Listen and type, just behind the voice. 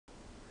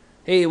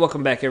Hey,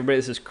 welcome back everybody.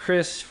 This is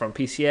Chris from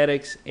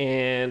PC-Addicts,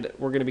 and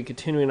we're going to be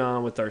continuing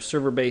on with our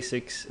Server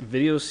Basics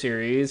video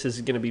series. This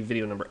is going to be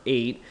video number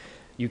 8.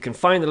 You can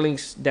find the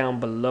links down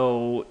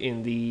below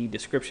in the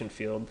description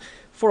field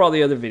for all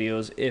the other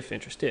videos if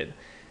interested.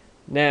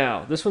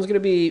 Now, this one's going to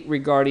be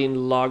regarding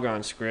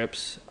Logon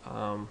scripts.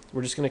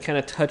 We're just going to kind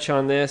of touch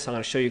on this. I'm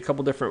going to show you a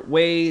couple different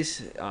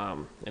ways,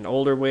 an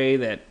older way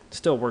that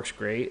still works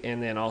great,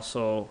 and then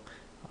also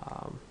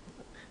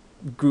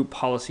group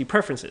policy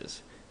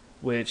preferences,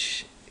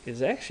 which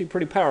is actually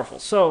pretty powerful.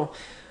 So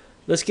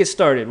let's get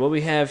started. What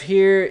we have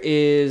here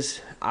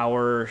is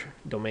our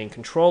domain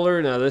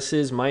controller. Now this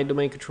is my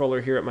domain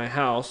controller here at my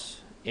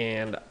house,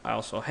 and I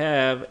also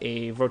have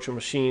a virtual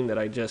machine that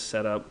I just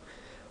set up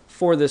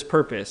for this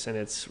purpose, and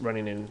it's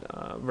running in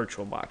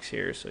VirtualBox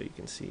here, so you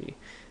can see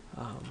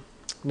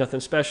nothing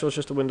special. It's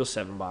just a Windows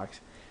 7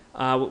 box.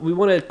 What we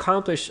want to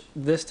accomplish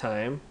this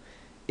time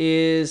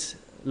is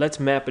let's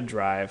map a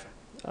drive.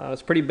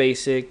 It's pretty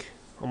basic.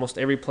 Almost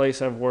every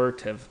place I've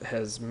worked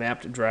has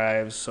mapped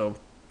drives, so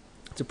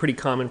it's a pretty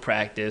common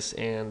practice,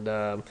 and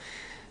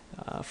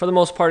for the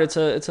most part, it's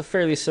a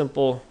fairly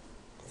simple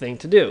thing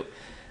to do.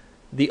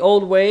 The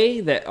old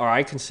way or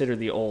I consider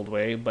the old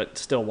way, but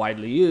still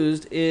widely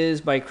used, is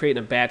by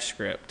creating a batch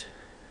script.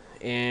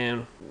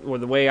 And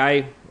the way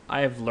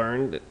I've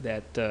learned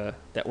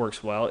that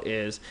works well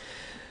is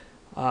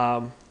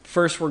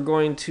first we're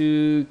going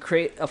to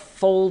create a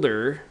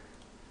folder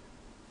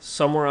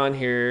somewhere on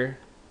here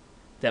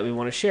that we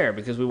want to share,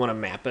 because we want to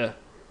map a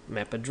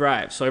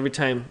drive. So every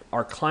time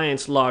our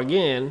clients log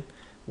in,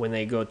 when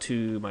they go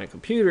to my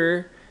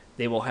computer,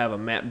 they will have a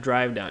mapped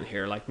drive down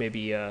here, like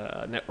maybe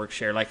a network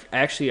share, like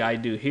actually I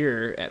do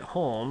here at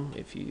home.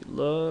 If you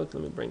look,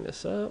 let me bring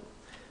this up.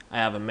 I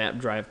have a mapped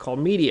drive called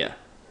media,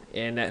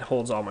 and that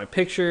holds all my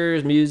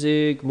pictures,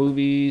 music,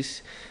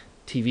 movies,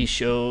 TV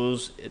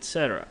shows,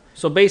 etc.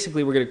 So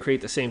basically we're going to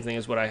create the same thing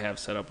as what I have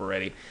set up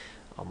already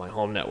on my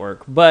home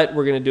network, but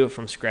we're going to do it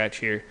from scratch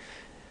here.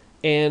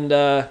 And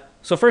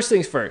so first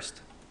things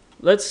first,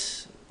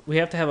 we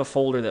have to have a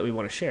folder that we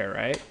want to share,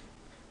 right?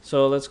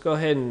 So let's go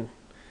ahead and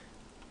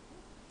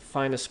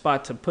find a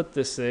spot to put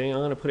this thing. I'm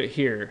going to put it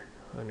here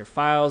under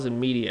Files and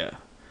Media.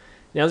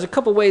 Now there's a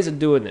couple ways of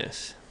doing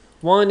this.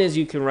 One is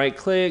you can right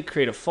click,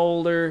 create a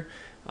folder.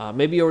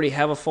 Maybe you already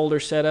have a folder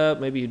set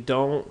up, maybe you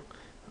don't,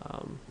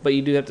 but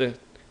you do have to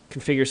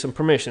configure some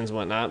permissions and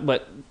whatnot.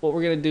 But what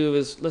we're going to do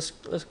is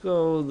let's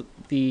go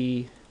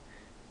the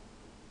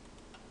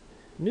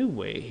new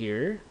way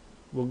here.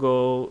 We'll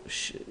go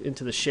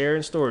into the share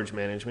and storage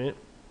management.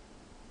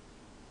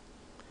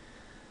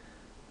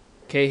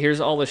 Okay, here's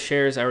all the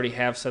shares I already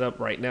have set up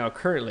right now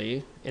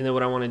currently, and then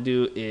what I want to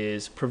do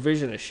is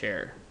provision a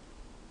share.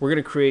 We're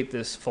going to create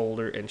this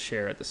folder and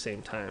share at the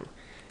same time,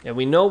 and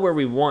we know where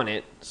we want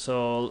it,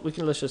 so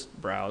let's just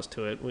browse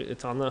to it.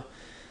 It's on the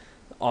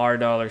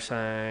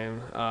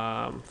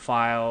 $,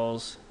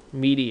 files,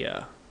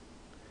 media.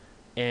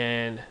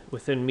 And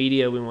within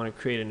media, we want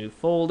to create a new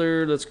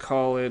folder. Let's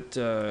call it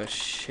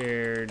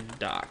shared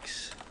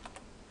docs.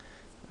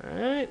 All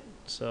right,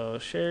 so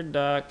shared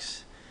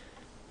docs.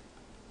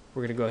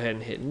 We're going to go ahead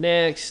and hit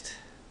next.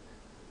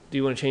 Do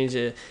you want to change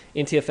the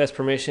NTFS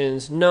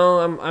permissions?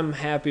 No, I'm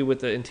happy with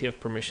the NTF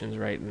permissions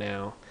right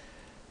now.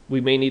 We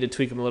may need to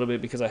tweak them a little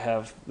bit because I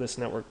have this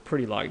network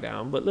pretty locked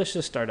down, but let's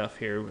just start off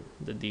here with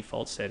the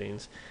default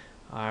settings.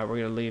 All right, we're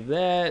going to leave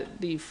that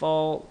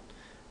default.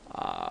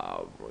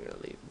 We're going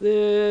to leave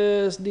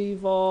this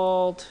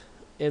default,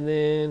 and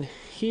then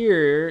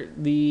here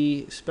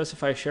the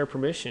specify share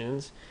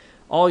permissions.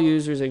 All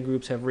users and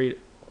groups have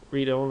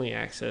read-only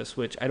access,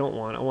 which I don't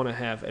want. I want to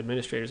have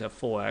administrators have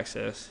full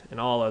access, and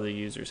all other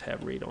users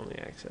have read-only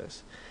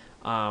access.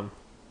 And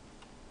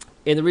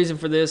the reason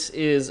for this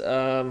is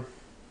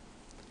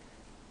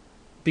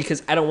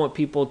because I don't want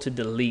people to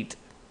delete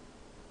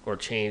or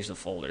change the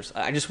folders.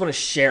 I just want to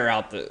share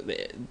out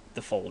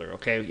the folder,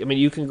 okay? I mean,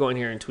 you can go in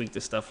here and tweak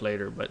this stuff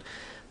later, but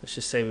let's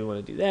just say we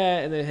want to do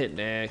that, and then hit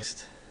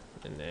next,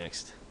 and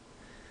next,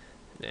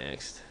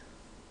 next.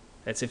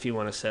 That's if you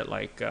want to set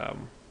like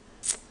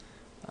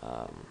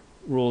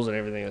rules and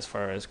everything as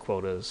far as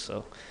quotas.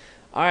 So,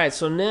 all right,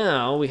 so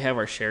now we have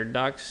our shared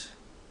docs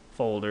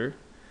folder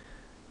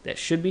that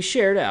should be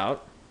shared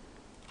out.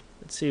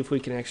 Let's see if we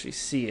can actually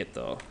see it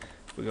though.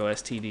 If we go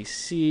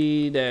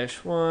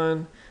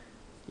stdc-1,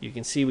 you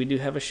can see we do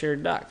have a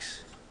shared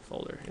docs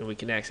folder, and we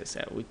can access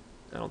that.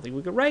 I don't think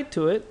we could write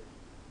to it.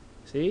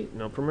 See,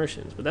 no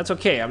permissions, but that's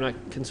okay. I'm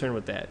not concerned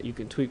with that. You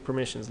can tweak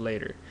permissions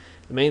later.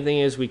 The main thing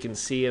is we can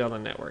see it on the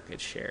network.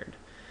 It's shared.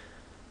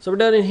 So we're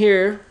done in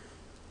here.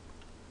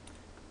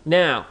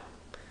 Now,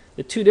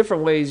 the two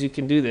different ways you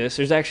can do this,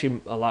 there's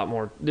actually a lot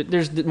more.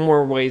 There's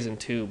more ways than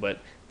two, but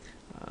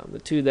the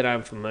two that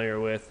I'm familiar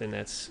with and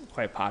that's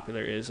quite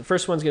popular is the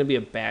first one's going to be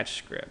a batch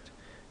script.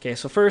 Okay,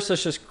 so first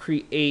let's just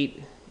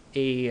create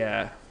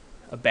a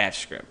batch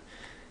script.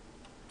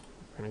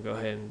 We're gonna go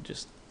ahead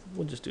and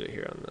we'll just do it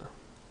here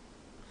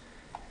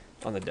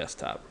on the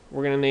desktop.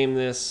 We're gonna name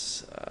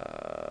this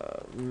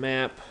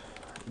map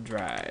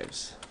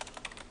drives.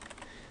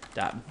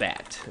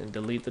 .bat and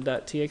delete the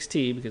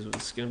 .txt because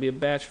it's going to be a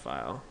batch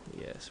file.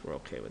 Yes, we're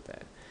okay with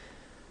that.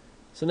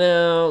 So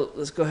now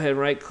let's go ahead and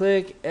right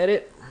click,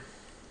 edit.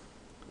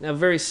 Now a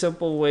very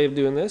simple way of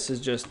doing this is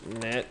just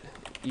net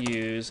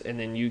use, and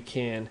then you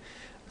can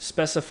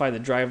specify the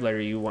drive layer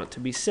you want to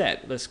be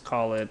set. Let's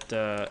call it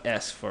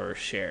S for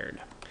shared.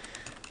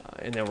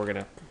 And then we're going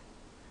to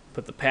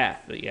put the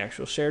path, the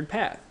actual shared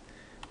path.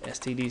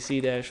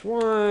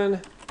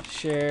 stdc-1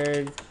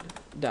 shared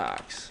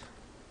docs.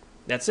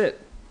 That's it.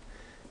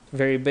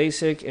 Very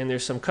basic, and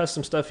there's some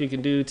custom stuff you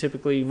can do.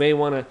 Typically, you may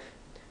want to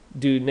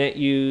do net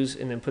use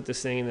and then put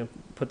this thing and then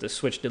put the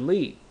switch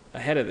delete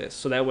ahead of this.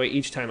 So that way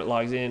each time it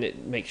logs in,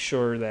 it makes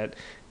sure that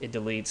it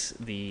deletes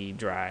the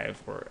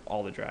drive or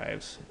all the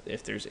drives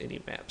if there's any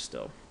maps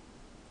still.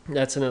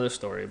 That's another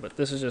story, but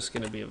this is just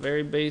going to be a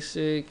very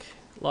basic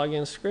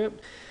login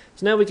script.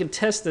 So now we can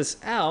test this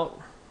out.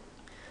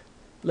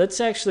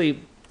 Let's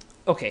actually,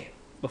 okay,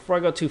 before I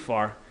go too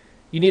far,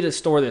 you need to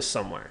store this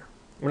somewhere.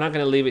 We're not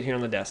going to leave it here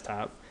on the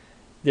desktop.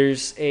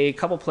 There's a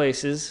couple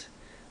places,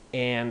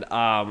 and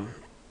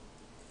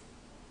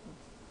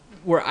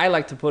where I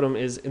like to put them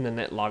is in the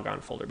net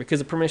logon folder because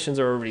the permissions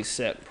are already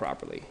set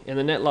properly. And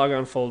the net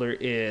logon folder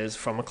is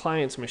from a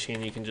client's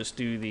machine. You can just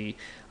do the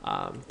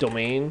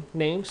domain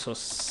name, so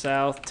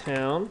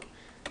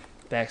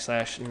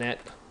southtown/net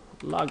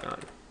logon.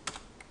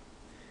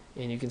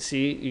 And you can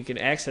see, you can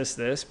access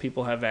this.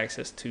 People have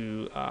access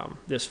to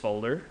this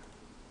folder,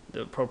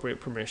 the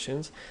appropriate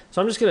permissions.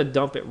 So I'm just going to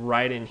dump it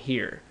right in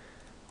here.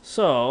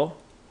 So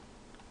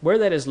where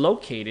that is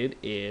located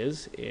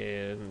is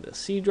in the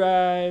C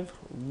drive,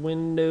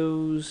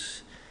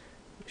 Windows,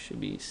 it should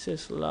be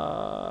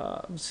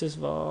sysvol,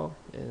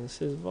 and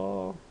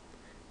sysvol.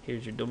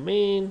 Here's your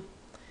domain,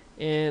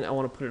 and I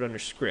want to put it under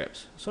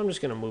scripts. So I'm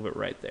just going to move it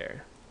right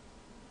there.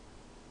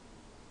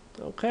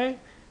 Okay,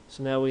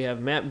 so now we have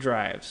map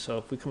drives. So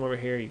if we come over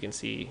here, you can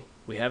see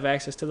we have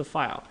access to the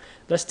file.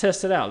 Let's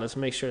test it out. Let's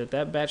make sure that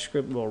that batch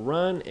script will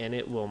run and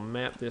it will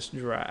map this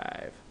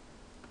drive.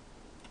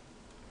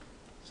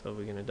 So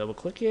we're going to double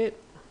click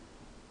it,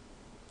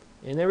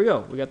 and there we go.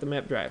 We got the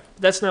map drive.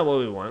 But that's not what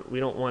we want. We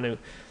don't want to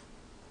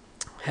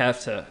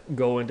have to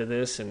go into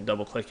this and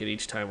double click it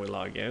each time we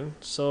log in.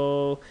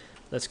 So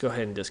let's go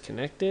ahead and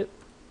disconnect it,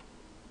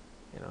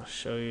 and I'll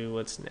show you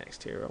what's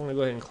next here. I'm going to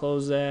go ahead and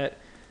close that.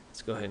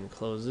 Let's go ahead and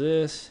close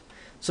this.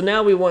 So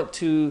now we want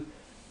to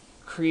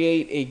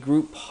create a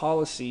group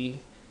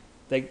policy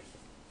that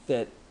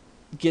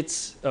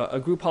gets a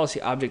group policy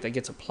object that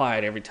gets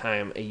applied every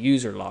time a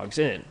user logs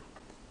in.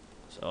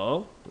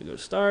 So we go to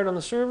start on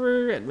the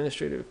server,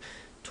 administrative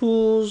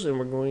tools, and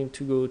we're going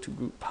to go to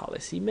group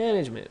policy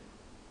management.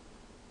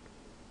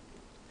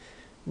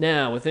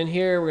 Now within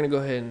here, we're going to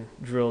go ahead and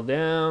drill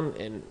down,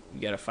 and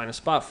you got to find a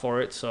spot for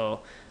it.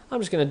 So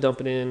I'm just going to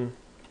dump it in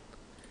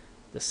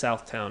the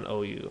Southtown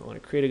OU. I want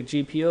to create a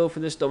GPO for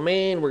this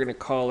domain. We're going to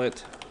call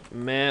it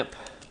map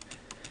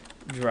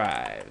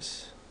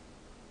drives,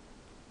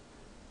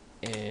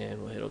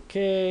 and we'll hit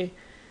OK.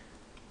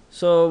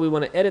 So we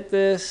want to edit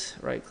this,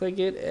 right click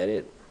it,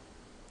 edit.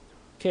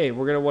 Okay,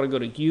 we're going to want to go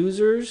to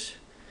users,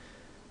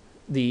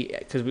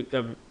 because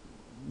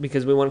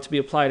we want it to be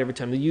applied every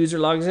time the user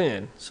logs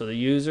in. So the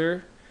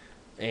user,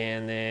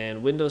 and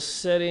then Windows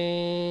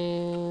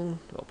setting,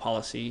 well,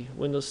 policy,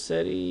 Windows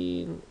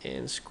setting,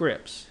 and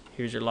scripts.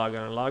 Here's your log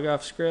on and log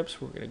off scripts.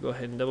 We're going to go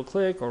ahead and double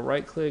click or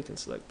right click and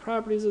select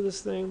properties of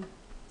this thing.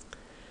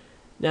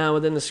 Now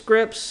within the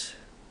scripts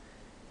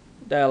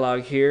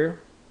dialog here,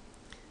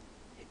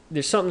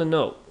 there's something to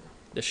note.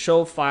 The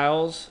show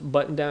files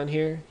button down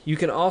here, you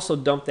can also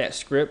dump that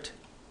script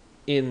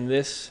in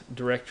this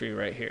directory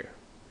right here,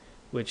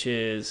 which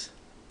is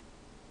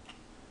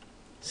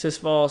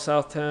sysvol,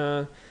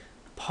 Southtown,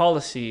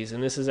 policies,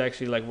 and this is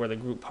actually like where the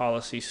group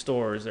policy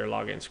stores their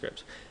login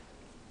scripts.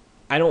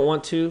 I don't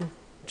want to,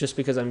 just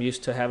because I'm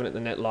used to having it in the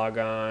net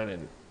logon,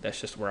 and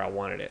that's just where I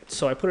wanted it.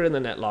 So I put it in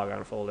the net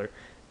logon folder,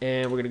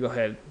 and we're going to go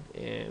ahead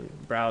and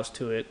browse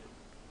to it.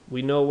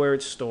 We know where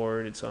it's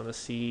stored. It's on the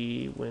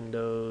C,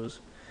 Windows.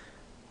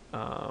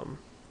 And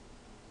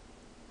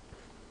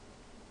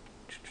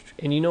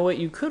you know what?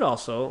 You could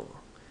also,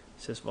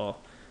 sysvol.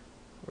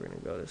 We're going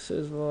to go to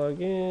sysvol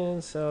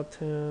again,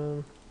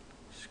 Southtown,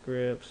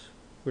 scripts.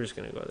 We're just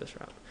going to go this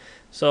route.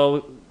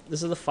 So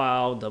this is the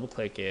file. Double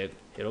click it.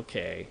 Hit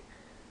OK.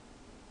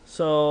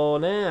 So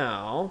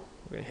now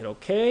we're going to hit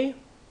OK.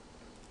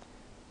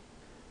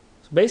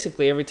 So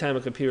basically, every time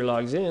a computer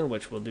logs in,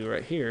 which we'll do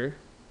right here,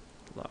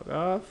 log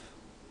off,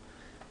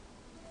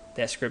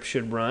 that script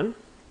should run.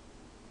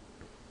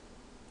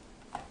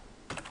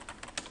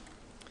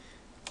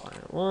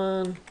 Client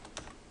 1.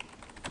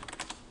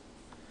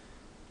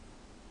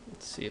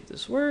 Let's see if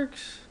this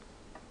works.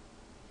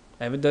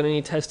 I haven't done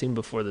any testing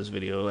before this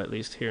video, at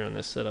least here on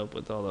this setup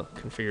with all the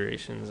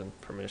configurations and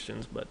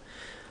permissions, but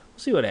we'll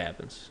see what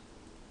happens.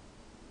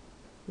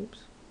 Oops,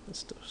 that's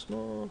still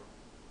small.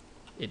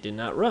 It did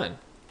not run.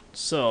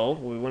 So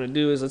what we want to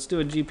do is let's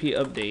do a GP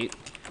update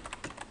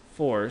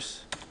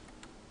force.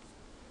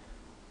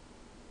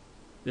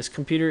 this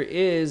computer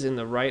is in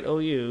the right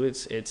OU.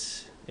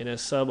 It's in a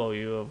sub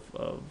OU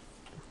of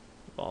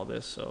all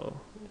this, so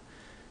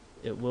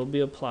it will be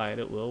applied.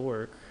 It will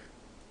work.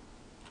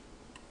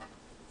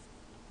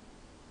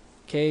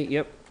 Okay,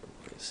 yep.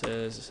 It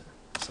says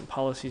some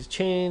policies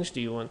changed.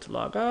 Do you want to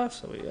log off?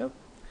 So yep.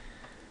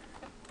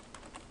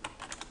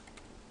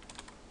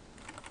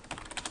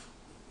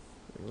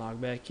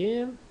 Log back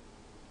in.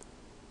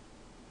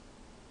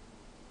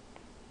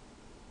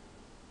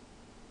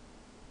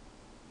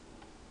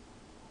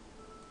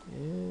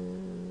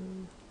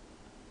 And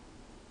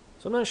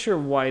so I'm not sure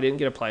why it didn't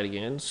get applied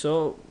again.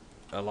 So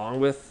along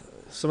with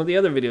some of the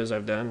other videos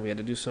I've done, we had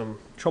to do some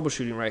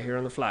troubleshooting right here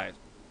on the fly.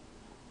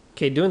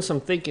 Okay, doing some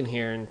thinking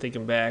here and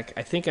thinking back,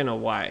 I think I know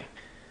why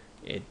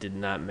it did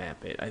not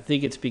map it. I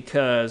think it's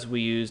because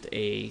we used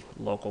a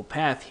local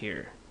path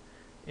here.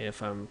 And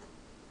if I'm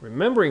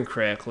remembering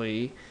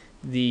correctly,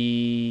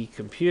 the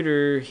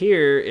computer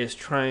here is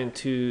trying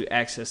to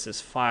access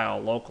this file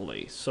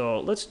locally. So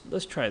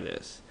let's try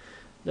this.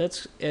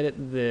 Let's edit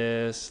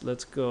this.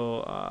 Let's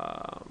go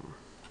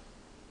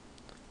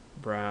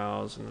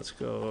browse, and let's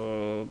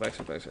go back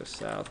to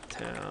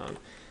Southtown,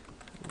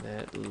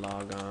 net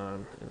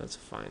logon, and let's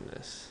find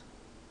this.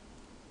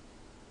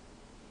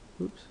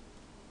 Oops.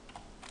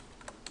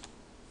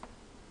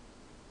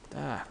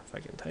 If I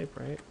can type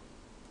right.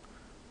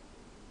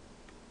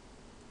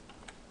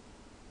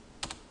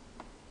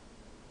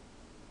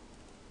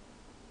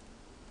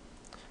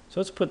 So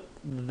let's put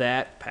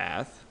that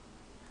path,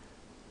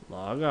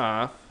 log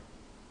off,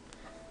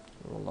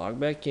 we'll log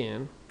back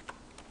in.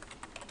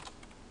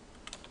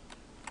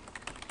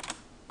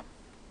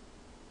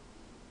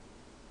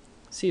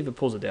 See if it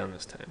pulls it down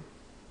this time.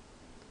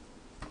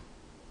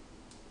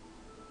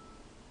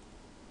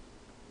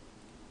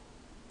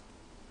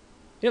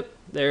 Yep,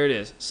 there it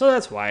is. So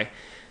that's why.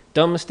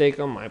 Dumb mistake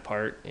on my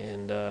part,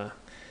 and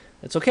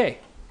it's okay.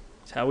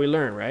 It's how we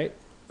learn, right?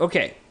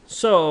 Okay,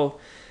 so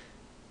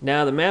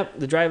now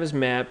the drive is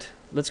mapped.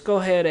 Let's go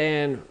ahead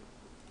and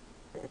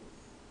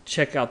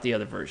check out the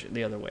other version,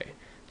 the other way.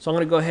 So I'm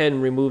going to go ahead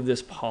and remove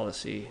this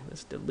policy.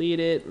 Let's delete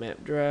it.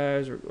 Map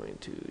drives, we're going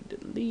to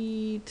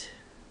delete.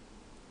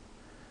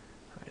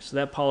 All right, so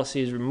that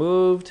policy is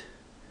removed.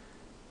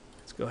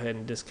 Let's go ahead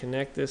and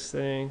disconnect this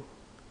thing.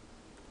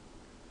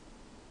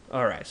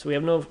 All right, so we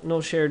have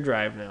no shared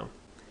drive now.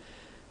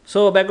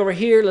 So back over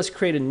here, let's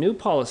create a new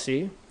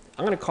policy.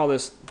 I'm going to call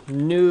this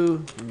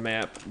new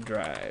map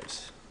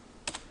drives.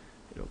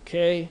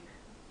 Okay.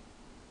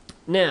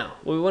 Now,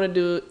 what we want to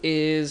do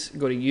is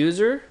go to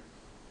user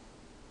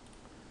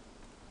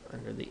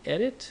under the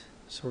edit.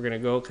 So we're going to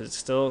go, because it's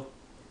still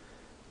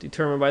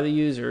determined by the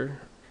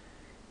user,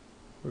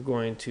 we're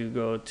going to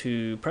go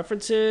to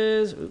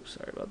preferences. Oops,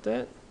 sorry about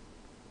that.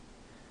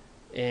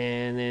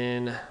 And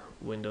then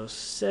Windows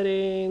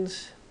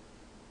settings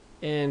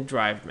and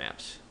drive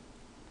maps.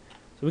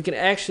 So we can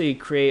actually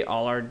create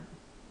all our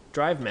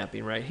drive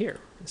mapping right here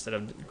instead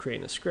of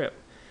creating a script.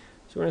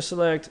 So we're going to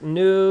select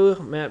new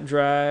map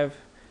drive,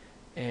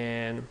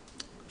 and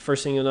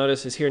first thing you'll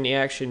notice is here in the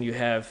action you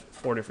have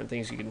 4 different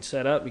things you can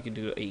set up. You can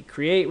do a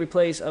create,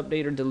 replace,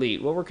 update, or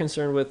delete. What we're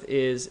concerned with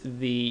is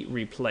the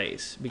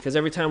replace, because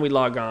every time we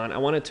log on, I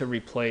want it to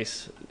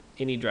replace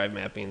any drive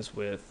mappings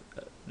with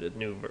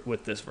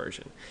with this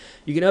version.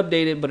 You can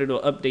update it, but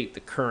it'll update the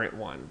current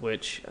one,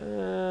 which I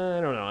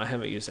don't know. I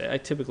haven't used that. I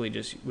typically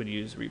just would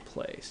use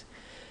replace.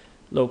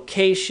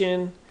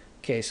 Location.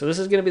 Okay, so this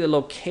is going to be the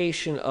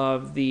location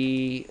of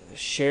the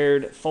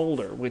shared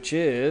folder, which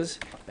is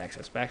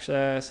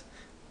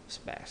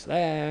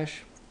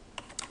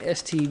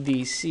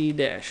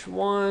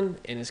 /stdc-1,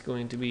 and it's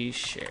going to be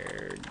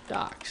shared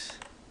docs,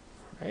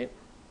 right?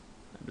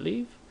 I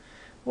believe.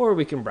 Or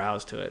we can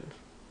browse to it.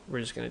 We're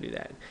just going to do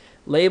that.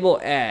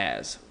 Label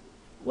as.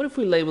 What if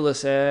we label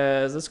this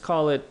as, let's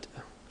call it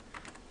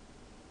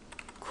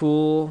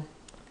cool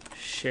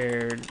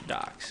shared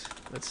docs.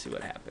 Let's see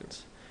what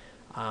happens.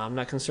 I'm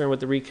not concerned with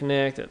the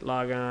reconnect at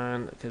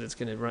Logon because it's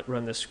going to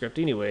run this script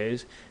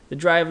anyways. The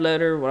drive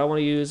letter, what I want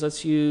to use,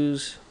 let's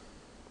use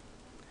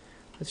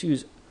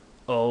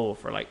O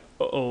for like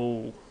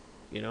O,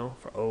 you know,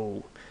 for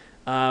O.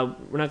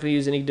 We're not going to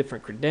use any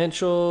different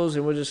credentials,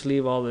 and we'll just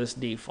leave all this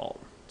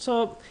default.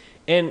 So,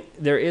 and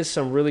there is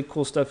some really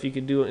cool stuff you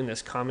can do in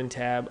this common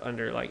tab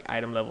under like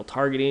item level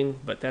targeting,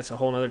 but that's a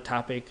whole other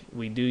topic.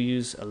 We do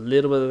use a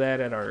little bit of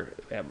that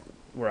at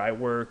where I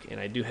work, and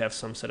I do have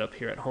some set up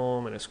here at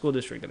home in a school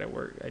district that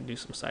I do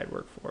some side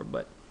work for,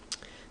 but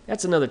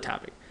that's another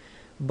topic.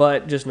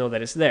 But just know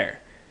that it's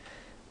there.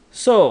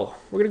 So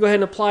we're going to go ahead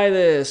and apply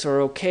this or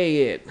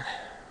okay it.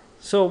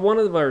 So one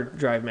of our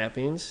drive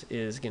mappings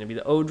is going to be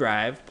the O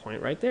drive,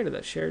 point right there to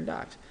that shared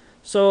docs.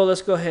 So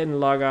let's go ahead and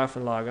log off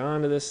and log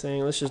on to this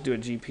thing. Let's just do a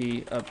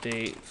GP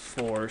update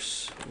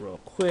force real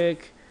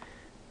quick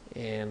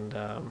and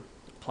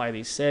apply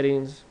these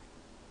settings.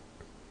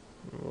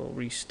 We'll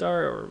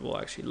restart, or we'll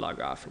actually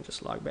log off and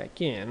just log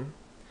back in.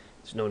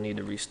 There's no need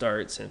to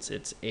restart since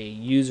it's a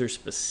user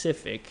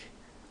specific.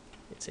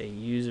 It's a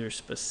user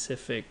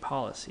specific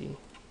policy.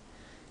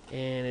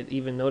 and it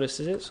even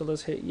notices it. So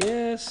let's hit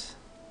yes,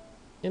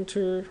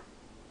 enter.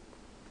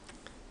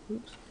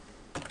 Oops.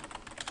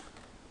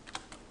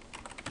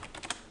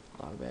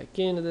 Log back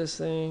into this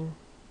thing,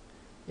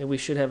 and we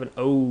should have an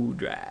O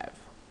drive.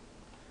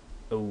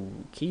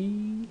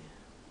 Okay.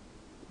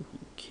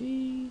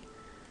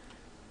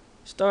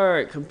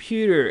 Start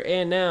computer,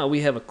 and now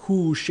we have a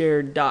cool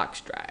shared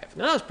docs drive.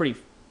 Now that's pretty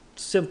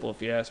simple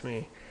if you ask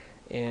me.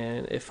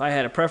 And if I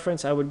had a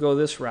preference, I would go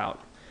this route.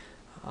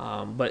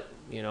 But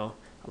you know,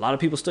 a lot of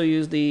people still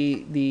use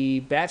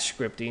the batch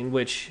scripting,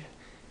 which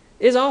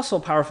is also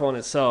powerful in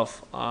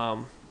itself. A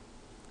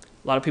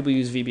lot of people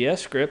use VBS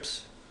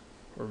scripts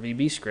or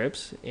VB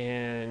scripts,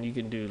 and you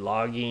can do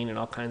logging and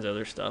all kinds of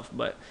other stuff.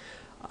 But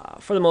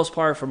for the most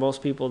part, for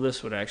most people,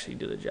 this would actually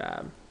do the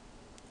job.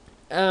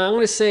 I'm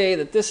going to say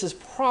that this is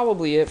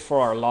probably it for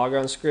our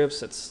Logon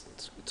scripts.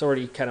 It's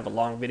already kind of a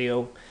long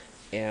video,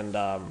 and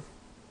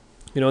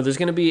you know, there's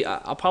going to be,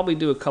 I'll probably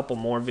do a couple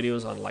more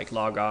videos on like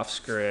log off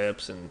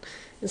scripts and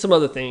some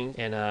other things.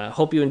 And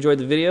hope you enjoyed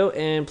the video,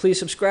 and please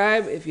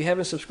subscribe if you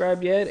haven't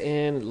subscribed yet,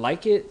 and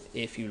like it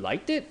if you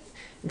liked it,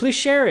 and please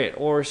share it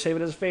or save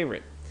it as a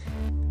favorite.